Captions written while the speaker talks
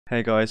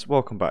Hey guys,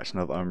 welcome back to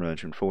another Unreal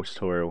Engine 4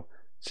 tutorial.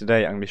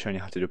 Today I'm going to be showing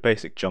you how to do a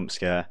basic jump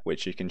scare,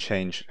 which you can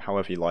change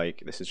however you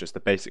like. This is just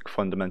the basic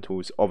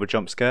fundamentals of a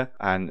jump scare,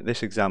 and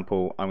this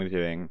example I'm going to be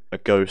doing a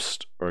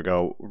ghost or a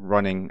girl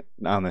running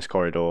down this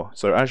corridor.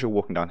 So as you're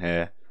walking down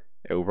here,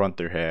 it will run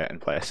through here and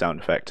play a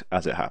sound effect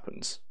as it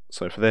happens.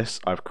 So for this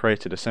I've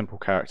created a simple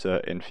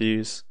character in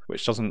Fuse,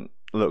 which doesn't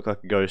look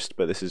like a ghost,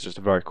 but this is just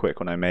a very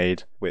quick one I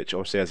made, which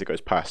obviously as it goes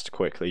past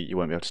quickly you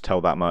won't be able to tell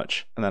that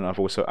much. And then I've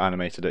also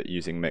animated it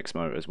using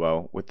Mixmo as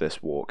well with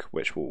this walk,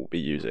 which we'll be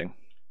using.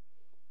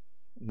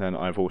 And then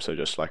I've also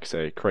just, like I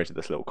say, created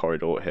this little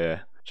corridor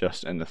here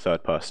just in the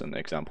third person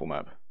example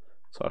map.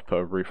 So I've put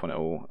a roof on it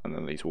all and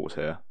then these walls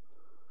here,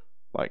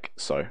 like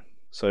so.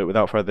 So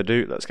without further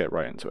ado, let's get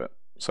right into it.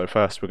 So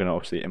first we're going to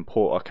obviously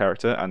import our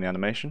character and the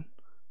animation.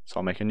 So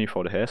I'll make a new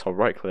folder here, so I'll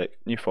right click,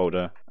 new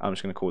folder, I'm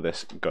just going to call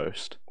this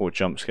Ghost, or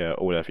Jumpscare,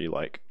 or whatever you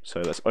like. So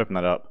let's open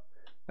that up,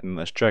 and then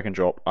let's drag and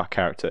drop our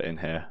character in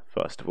here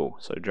first of all.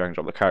 So drag and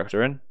drop the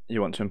character in.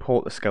 You want to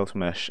import the skeletal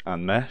mesh,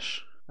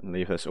 and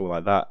leave this all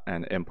like that,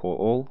 and import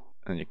all,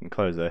 and you can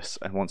close this,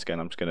 and once again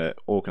I'm just going to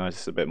organise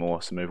this a bit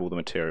more, so move all the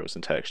materials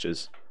and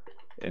textures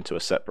into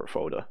a separate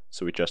folder,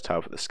 so we just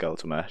have the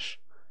skeletal mesh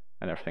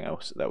and everything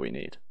else that we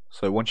need.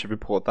 So once you've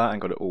imported that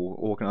and got it all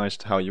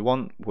organised how you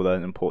want, we'll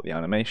then import the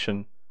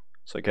animation.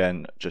 So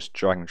again, just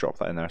drag and drop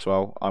that in there as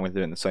well. I'm going to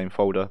do it in the same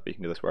folder, but you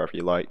can do this wherever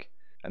you like.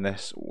 And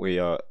this,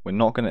 we're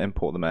not going to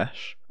import the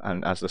mesh,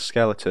 and as the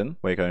skeleton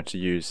we're going to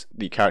use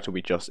the character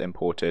we just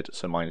imported.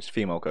 So mine is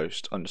female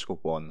ghost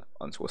 _1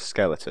 _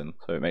 skeleton.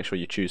 So make sure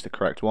you choose the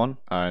correct one,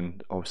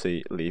 and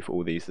obviously leave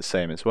all these the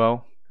same as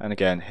well. And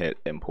again, hit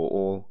import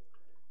all,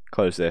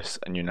 close this,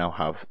 and you now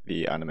have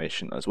the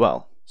animation as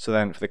well. So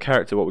then for the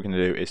character, what we're going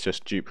to do is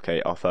just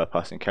duplicate our third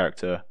person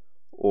character,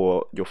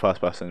 or your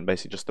first person,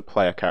 basically just the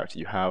player character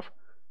you have.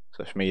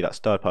 So for me that's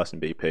third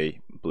person BP,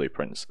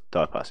 blueprints,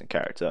 third person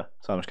character.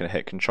 So I'm just going to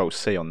hit Control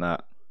C on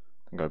that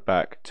and go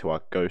back to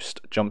our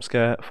Ghost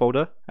Jumpscare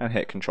folder and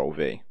hit Control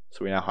V.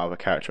 So we now have a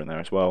character in there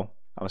as well.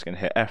 I'm just going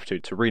to hit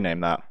F2 to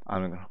rename that.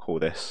 I'm going to call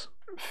this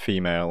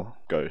Female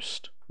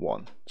Ghost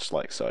 1, just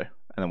like so. And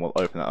then we'll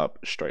open that up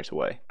straight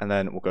away. And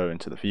then we'll go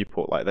into the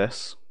viewport like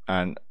this.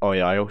 And oh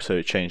yeah, I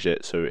also changed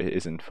it so it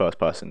is in first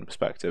person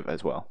perspective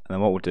as well. And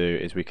then what we'll do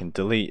is we can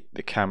delete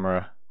the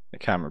camera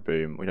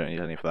boom, we don't need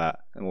any for that.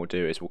 And what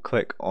we'll do is we'll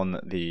click on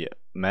the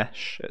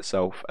mesh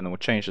itself, and then we'll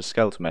change the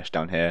skeletal mesh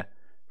down here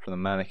from the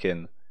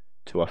mannequin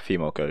to our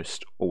female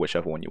ghost, or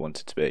whichever one you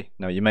want it to be.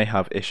 Now you may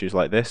have issues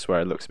like this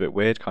where it looks a bit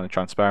weird, kind of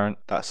transparent.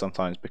 That's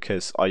sometimes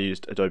because I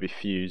used Adobe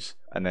Fuse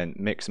and then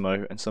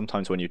Mixmo, and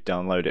sometimes when you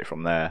download it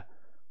from there,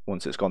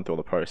 once it's gone through all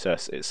the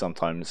process, it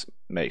sometimes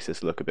makes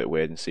this look a bit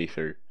weird and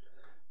see-through.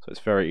 So it's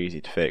very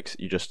easy to fix.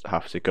 You just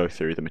have to go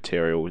through the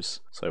materials.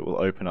 So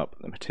we'll open up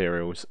the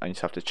materials and you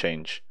just have to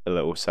change a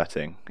little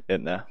setting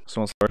in there. So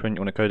once they're open,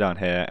 you want to go down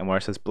here, and where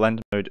it says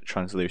blend mode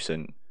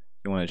translucent,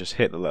 you want to just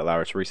hit the little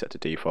arrow to reset to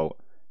default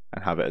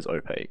and have it as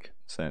opaque.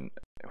 So then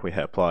if we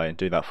hit apply and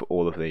do that for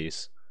all of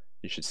these,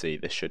 you should see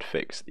this should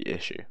fix the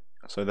issue.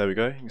 So there we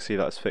go, you can see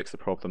that's fixed the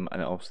problem,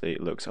 and it obviously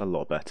looks a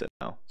lot better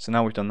now. So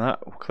now we've done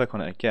that, we'll click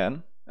on it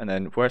again, and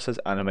then where it says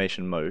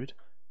animation mode,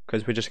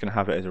 because we're just going to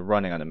have it as a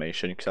running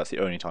animation because that's the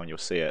only time you'll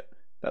see it,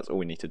 that's all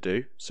we need to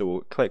do. So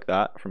we'll click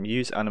that from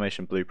use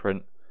animation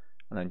blueprint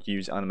and then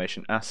use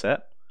animation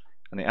asset,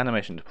 and the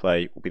animation to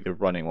play will be the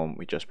running one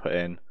we just put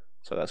in.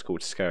 So that's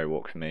called Scary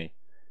Walk for me,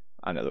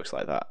 and it looks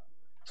like that.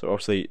 So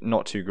obviously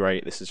not too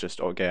great, this is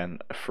just again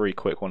a free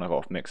quick one I got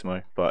off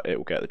Mixmo, but it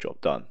will get the job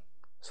done.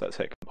 So let's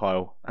hit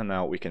compile, and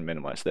now we can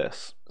minimize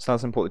this. So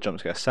let's import the jump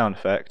scare sound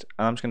effect,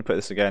 and I'm just going to put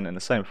this again in the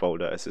same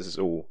folder as this is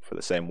all for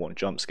the same one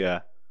jump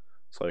scare.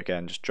 So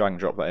again, just drag and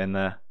drop that in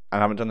there. And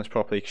I haven't done this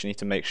properly because you need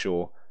to make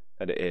sure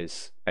that it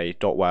is a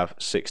 .wav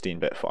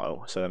 16-bit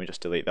file. So let me just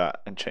delete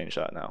that and change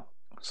that now.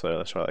 So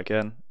let's try that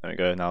again. There we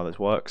go, now this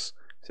works.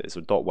 So it's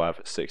a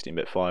 .wav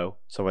 16-bit file.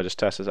 So if I just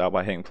test this out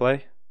by hitting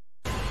play,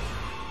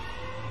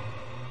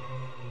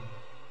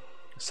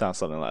 sounds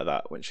something like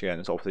that, which again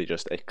is obviously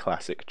just a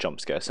classic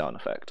jump scare sound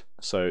effect.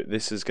 So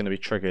this is going to be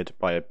triggered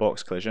by a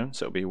box collision,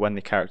 so it'll be when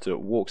the character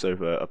walks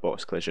over a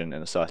box collision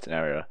in a certain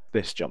area,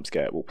 this jump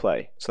scare will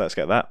play. So let's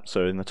get that.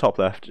 So in the top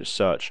left, just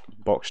search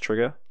box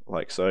trigger,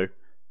 like so, and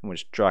we'll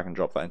just drag and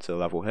drop that into the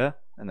level here,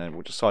 and then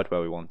we'll decide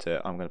where we want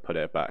it. I'm going to put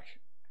it back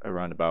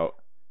around about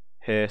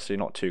here, so you're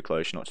not too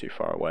close, you're not too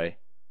far away,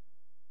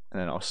 and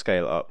then I'll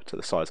scale it up to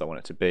the size I want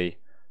it to be.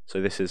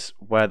 So this is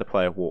where the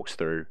player walks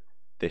through,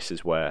 this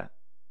is where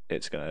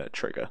it's going to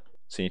trigger.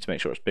 So you need to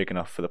make sure it's big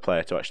enough for the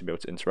player to actually be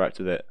able to interact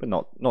with it, but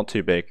not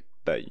too big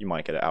that you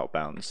might get it out of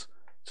bounds.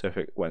 So if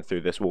it went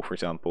through this wall, for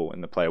example,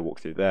 and the player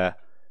walked through there,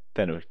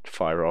 then it would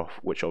fire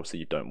off, which obviously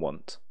you don't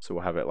want. So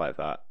we'll have it like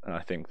that, and I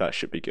think that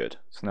should be good.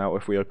 So now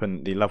if we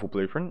open the level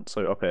blueprint,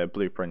 so up here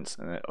blueprints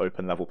and then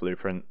open level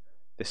blueprint,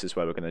 this is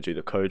where we're going to do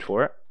the code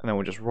for it, and then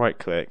we'll just right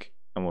click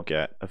and we'll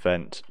get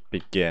event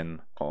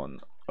begin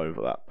on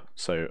overlap.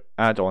 So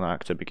add on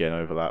actor begin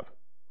overlap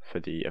for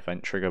the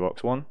event trigger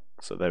box 1.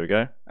 So there we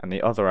go. And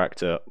the other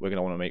actor, we're going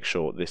to want to make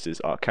sure this is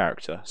our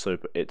character. So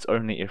it's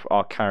only if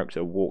our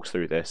character walks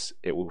through this,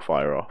 it will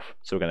fire off.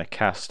 So we're going to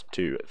cast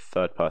to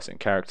third person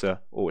character,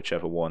 or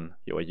whichever one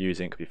you are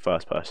using. It could be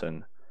first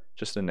person,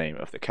 just the name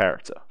of the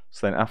character.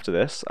 So then after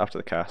this, after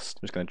the cast,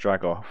 I'm just going to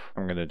drag off.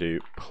 I'm going to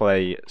do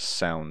play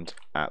sound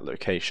at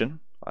location,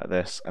 like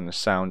this, and the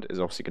sound is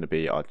obviously going to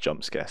be our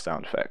jump scare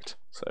sound effect.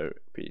 So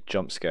be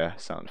jump scare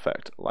sound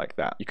effect like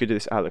that. You could do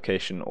this at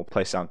location or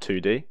play sound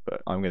 2D,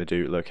 but I'm going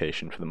to do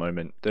location for the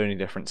moment. The only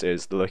difference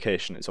is the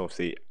location is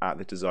obviously at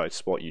the desired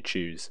spot you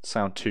choose.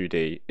 Sound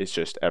 2D is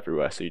just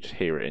everywhere, so you just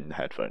hear it in the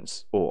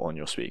headphones or on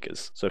your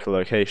speakers. So for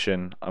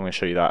location, I'm going to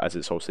show you that, as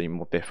it's obviously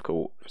more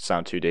difficult. For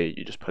sound 2D,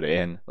 you just put it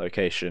in.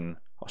 Location,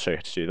 I'll show you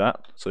how to do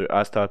that. So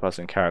as third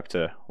person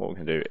character, what we're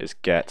going to do is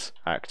get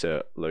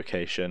actor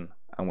location,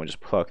 and we'll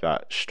just plug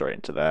that straight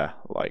into there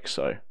like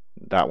so.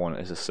 That one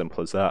is as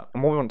simple as that.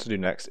 And what we want to do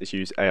next is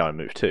use AI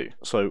move 2.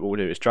 So what we'll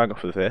do is drag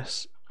off of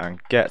this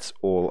and get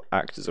all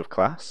actors of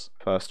class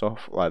first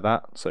off, like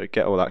that. So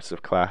get all actors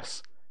of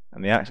class,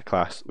 and the actor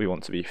class we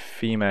want to be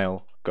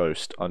female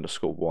ghost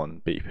underscore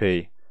 1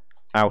 BP.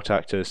 Out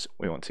actors,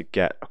 we want to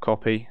get a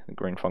copy, the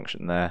green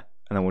function there.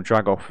 And then we'll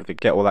drag off with the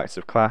get all actors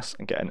of class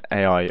and get an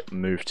AI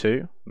move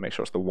 2. Make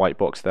sure it's the white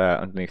box there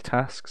underneath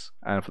tasks.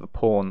 And for the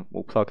pawn,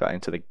 we'll plug that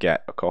into the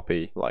get a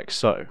copy like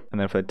so. And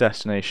then for the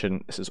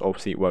destination, this is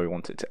obviously where we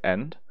want it to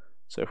end.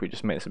 So if we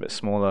just make this a bit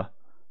smaller,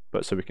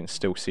 but so we can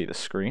still see the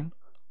screen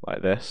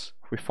like this.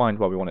 If we find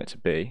where we want it to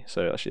be,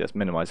 so actually let's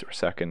minimize it for a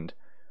second.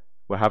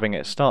 We're having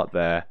it start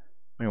there.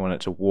 We want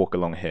it to walk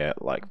along here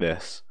like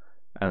this.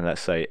 And let's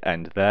say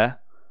end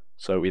there.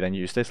 So we then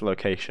use this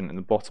location in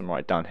the bottom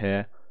right down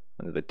here,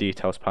 under the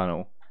details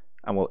panel,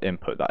 and we'll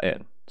input that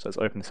in. So let's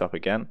open this up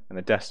again. In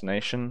the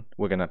destination,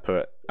 we're going to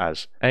put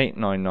as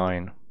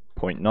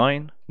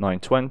 899.9,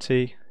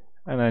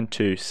 and then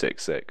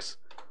 266,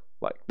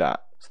 like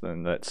that. So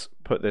then let's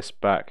put this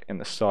back in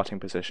the starting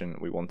position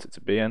we want it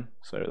to be in.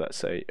 So let's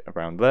say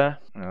around there,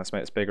 and let's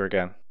make this bigger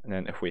again. And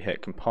then if we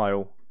hit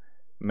compile,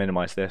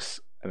 minimize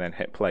this, and then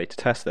hit play to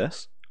test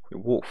this, we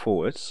walk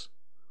forwards.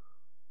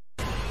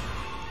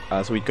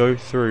 As we go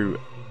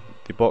through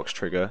the box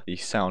trigger, the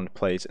sound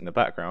plays in the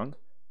background,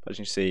 but as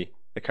you can see,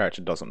 the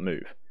character doesn't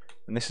move.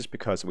 And this is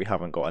because we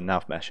haven't got a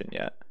nav mesh in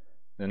yet.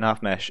 The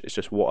nav mesh is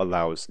just what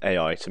allows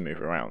AI to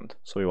move around.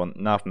 So we want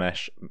nav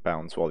mesh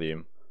bounds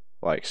volume,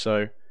 like so.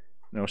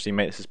 And obviously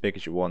make this as big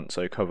as you want,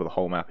 so cover the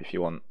whole map if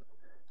you want.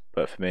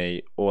 But for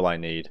me, all I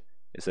need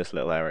is this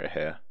little area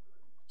here.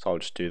 So I'll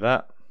just do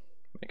that,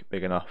 make it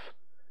big enough.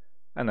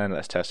 And then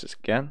let's test this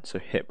again. So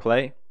hit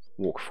play,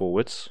 walk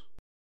forwards.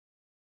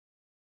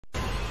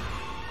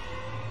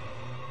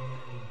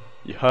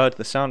 You heard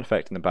the sound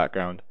effect in the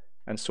background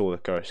and saw the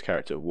ghost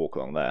character walk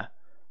along there.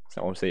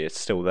 So obviously it's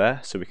still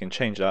there, so we can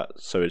change that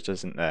so it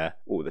isn't there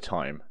all the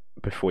time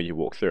before you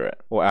walk through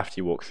it, or after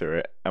you walk through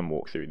it and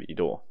walk through the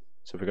door.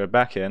 So if we go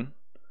back in,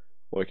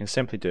 what we can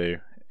simply do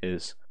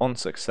is, on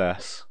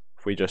success,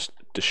 if we just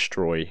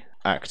destroy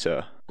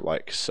actor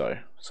like so.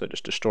 So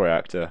just destroy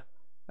actor,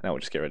 and that will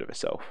just get rid of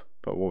itself.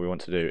 But what we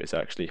want to do is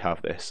actually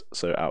have this,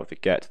 so out of the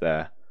get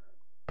there,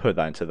 put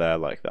that into there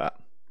like that.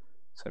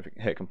 So if we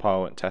can hit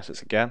compile and test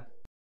this again,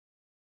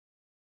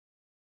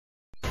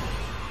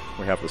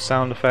 we have the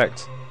sound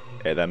effect,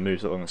 it then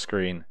moves along the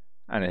screen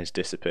and it has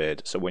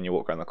disappeared, so when you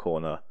walk around the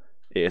corner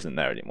it isn't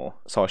there anymore.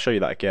 So I'll show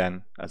you that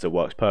again as it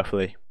works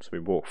perfectly. So we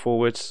walk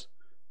forwards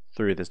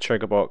through this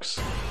trigger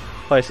box,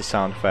 place the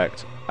sound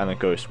effect, and the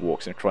ghost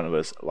walks in front of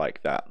us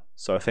like that.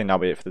 So I think that'll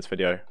be it for this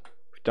video.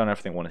 We've done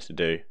everything we wanted to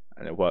do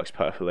and it works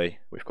perfectly.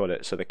 We've got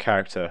it so the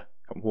character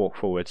can walk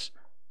forwards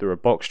through a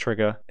box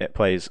trigger, it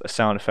plays a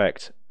sound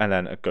effect, and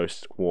then a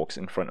ghost walks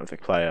in front of the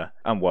player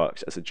and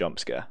works as a jump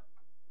scare.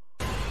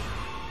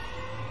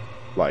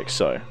 Like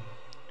so.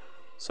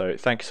 So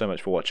thank you so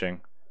much for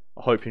watching.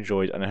 I hope you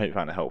enjoyed and I hope you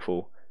found it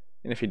helpful.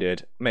 And if you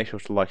did, make sure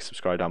to like and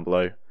subscribe down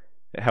below.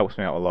 It helps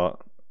me out a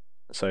lot.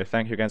 So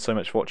thank you again so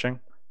much for watching,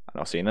 and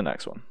I'll see you in the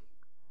next one.